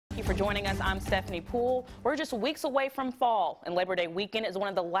for joining us. I'm Stephanie Poole. We're just weeks away from fall, and Labor Day weekend is one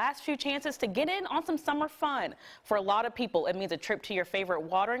of the last few chances to get in on some summer fun. For a lot of people, it means a trip to your favorite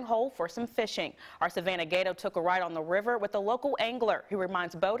watering hole for some fishing. Our Savannah Gato took a ride on the river with a local angler who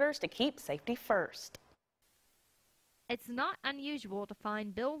reminds boaters to keep safety first. It's not unusual to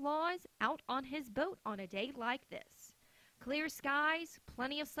find Bill Laws out on his boat on a day like this. Clear skies,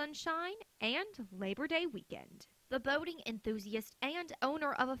 plenty of sunshine, and Labor Day weekend. The boating enthusiast and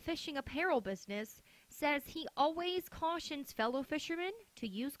owner of a fishing apparel business says he always cautions fellow fishermen to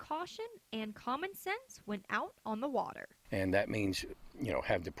use caution and common sense when out on the water. And that means,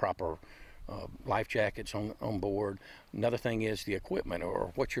 have the proper life jackets on board. Another thing is the equipment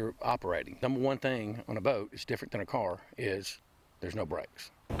or what you're operating. Number one thing on a boat is different than a car is there's no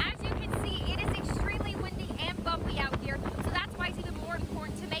brakes. As you can see, it is extremely windy and bumpy out here, so that's why it's even more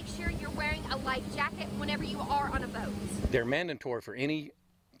important to make sure you're wearing a life jacket whenever you are on a boat. They're mandatory for any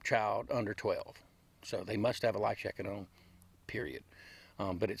child under 12, so they must have a life jacket on, period.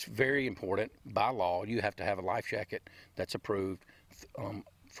 But it's very important by law. You have to have a life jacket that's approved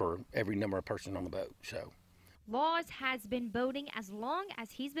for every number of persons on the boat. So Laws has been boating as long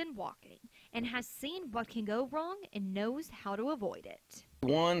as he's been walking and has seen what can go wrong and knows how to avoid it.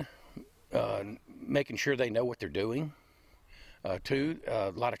 One, making sure they know what they're doing. Two,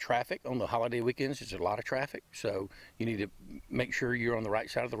 a lot of traffic on the holiday weekends. There's a lot of traffic, so you need to make sure you're on the right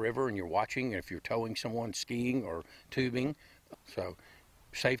side of the river and you're watching if you're towing someone skiing or tubing. So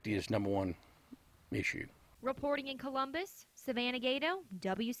safety is number one issue. Reporting in Columbus, Savannah Gato,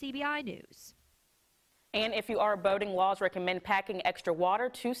 WCBI News. And if you are boating, Laws recommend packing extra water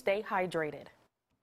to stay hydrated.